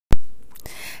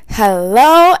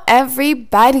Hello,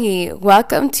 everybody.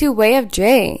 Welcome to Way of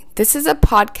J. This is a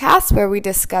podcast where we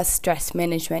discuss stress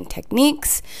management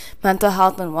techniques, mental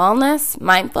health and wellness,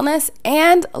 mindfulness,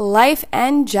 and life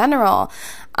in general.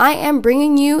 I am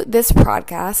bringing you this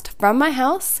podcast from my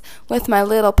house with my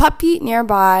little puppy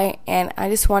nearby, and I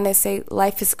just want to say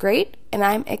life is great, and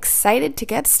I'm excited to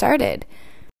get started.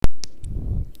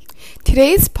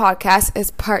 Today's podcast is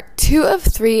part 2 of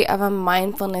 3 of a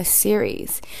mindfulness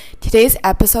series. Today's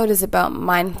episode is about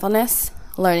mindfulness,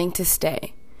 learning to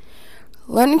stay.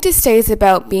 Learning to stay is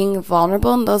about being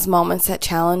vulnerable in those moments that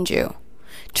challenge you.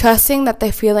 Trusting that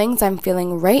the feelings I'm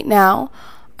feeling right now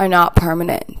are not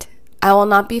permanent. I will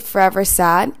not be forever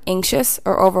sad, anxious,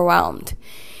 or overwhelmed.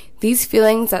 These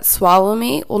feelings that swallow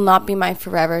me will not be my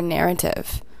forever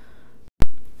narrative.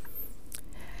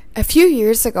 A few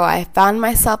years ago, I found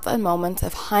myself in moments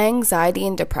of high anxiety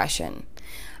and depression.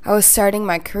 I was starting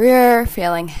my career,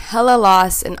 feeling hella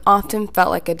lost, and often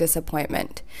felt like a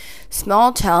disappointment.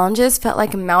 Small challenges felt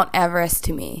like Mount Everest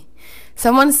to me.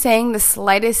 Someone saying the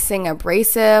slightest thing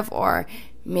abrasive or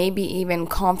maybe even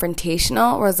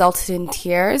confrontational resulted in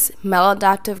tears,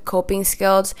 maladaptive coping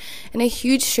skills, and a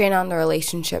huge strain on the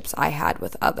relationships I had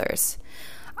with others.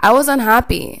 I was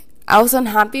unhappy. I was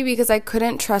unhappy because I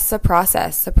couldn't trust the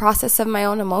process of my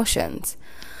own emotions.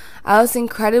 I was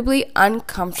incredibly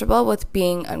uncomfortable with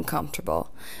being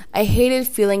uncomfortable. I hated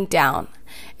feeling down,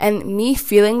 and me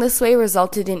feeling this way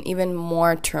resulted in even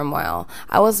more turmoil.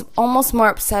 I was almost more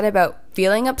upset about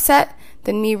feeling upset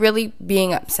than me really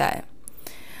being upset.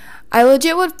 I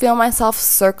legit would feel myself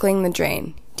circling the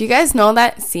drain. Do you guys know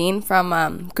that scene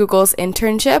from Google's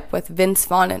Internship with Vince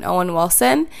Vaughn and Owen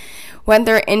Wilson? When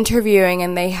they're interviewing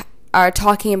and they are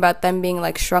talking about them being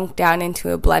like shrunk down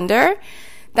into a blender.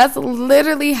 That's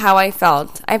literally how I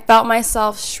felt. I felt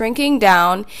myself shrinking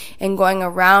down and going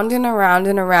around and around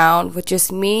and around with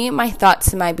just me, my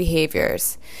thoughts, and my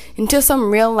behaviors until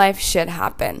some real life shit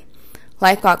happened.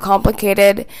 Life got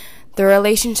complicated. The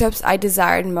relationships I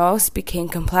desired most became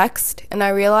complex, and I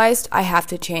realized I have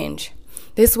to change.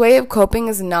 This way of coping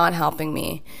is not helping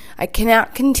me. I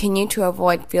cannot continue to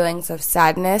avoid feelings of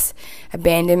sadness,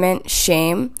 abandonment,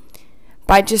 shame,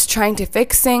 by just trying to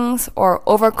fix things or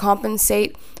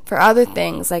overcompensate for other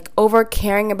things like over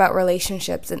caring about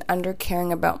relationships and under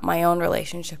caring about my own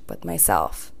relationship with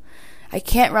myself. I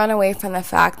can't run away from the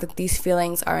fact that these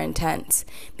feelings are intense.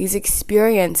 These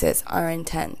experiences are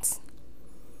intense.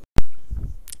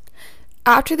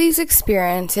 After these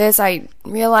experiences, I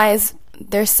realized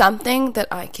there's something that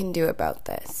I can do about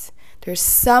this. There's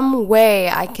some way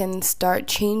I can start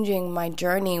changing my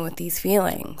journey with these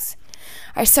feelings.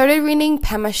 I started reading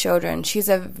Pema Chodron. She's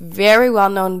a very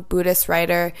well-known Buddhist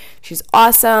writer. She's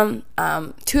awesome.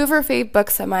 2 of her favorite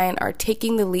books of mine are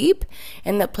Taking the Leap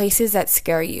and The Places That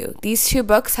Scare You. These 2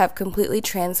 books have completely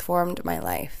transformed my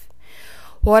life.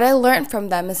 What I learned from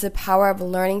them is the power of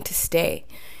learning to stay,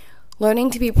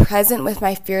 learning to be present with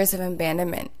my fears of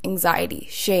abandonment, anxiety,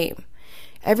 shame.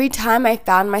 Every time I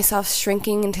found myself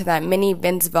shrinking into that mini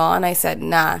Vince Vaughn, I said,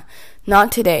 nah,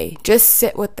 not today. Just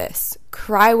sit with this.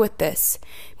 Cry with this.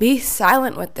 Be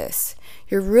silent with this.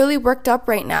 You're really worked up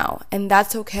right now, and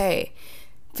that's okay.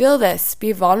 Feel this.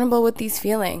 Be vulnerable with these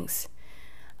feelings.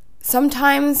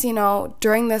 Sometimes,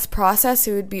 during this process,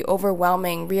 it would be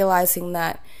overwhelming realizing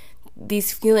that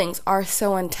these feelings are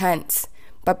so intense.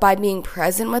 But by being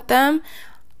present with them,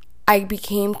 I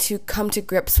became to come to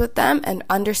grips with them and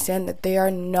understand that they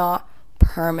are not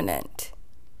permanent.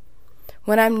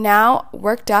 When I'm now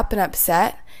worked up and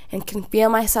upset and can feel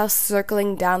myself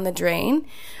circling down the drain,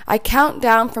 I count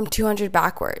down from 200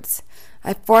 backwards.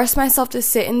 I force myself to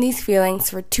sit in these feelings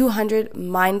for 200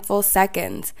 mindful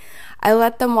seconds. I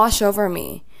let them wash over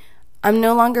me. I'm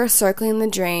no longer circling the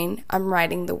drain, I'm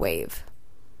riding the wave.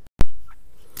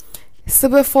 So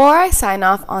before I sign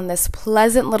off on this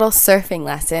pleasant little surfing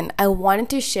lesson, I wanted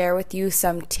to share with you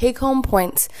some take-home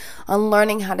points on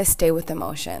learning how to stay with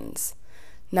emotions.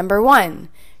 Number 1,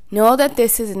 know that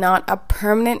this is not a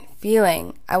permanent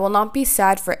feeling. I will not be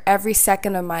sad for every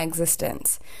second of my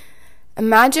existence.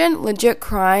 Imagine legit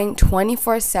crying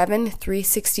 24/7,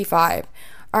 365.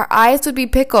 Our eyes would be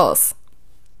pickles.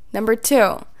 Number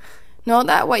 2, know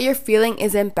that what you're feeling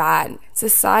isn't bad.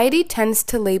 Society tends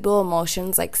to label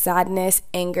emotions like sadness,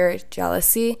 anger,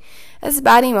 jealousy as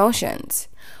bad emotions.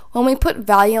 When we put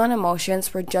value on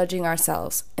emotions, we're judging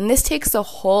ourselves, and this takes the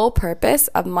whole purpose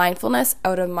of mindfulness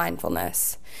out of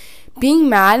mindfulness. Being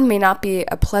mad may not be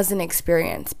a pleasant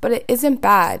experience, but it isn't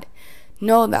bad.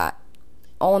 Know that.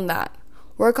 Own that.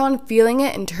 Work on feeling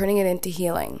it and turning it into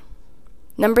healing.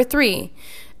 Number 3,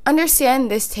 understand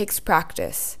this takes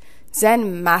practice.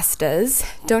 Zen masters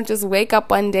don't just wake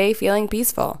up one day feeling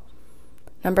peaceful.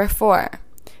 Number 4,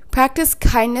 practice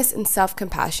kindness and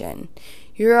self-compassion.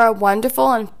 You're a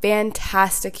wonderful and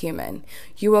fantastic human.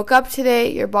 You woke up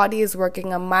today, your body is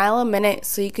working a mile a minute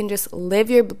so you can just live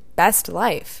your best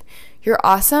life. You're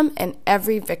awesome and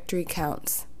every victory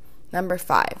counts. Number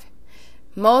 5,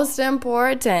 most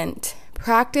important,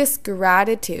 practice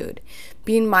gratitude.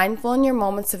 Being mindful in your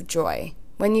moments of joy.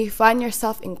 When you find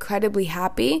yourself incredibly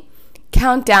happy,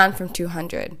 count down from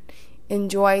 200.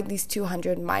 Enjoy these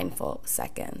 200 mindful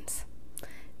seconds.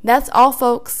 That's all,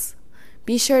 folks.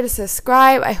 Be sure to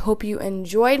subscribe. I hope you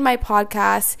enjoyed my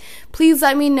podcast. Please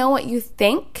let me know what you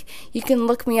think. You can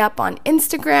look me up on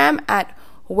Instagram at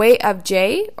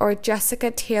WayofJ or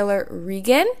Jessica Taylor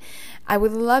Regan. I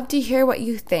would love to hear what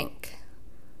you think.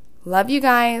 Love you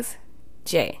guys.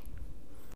 Jay.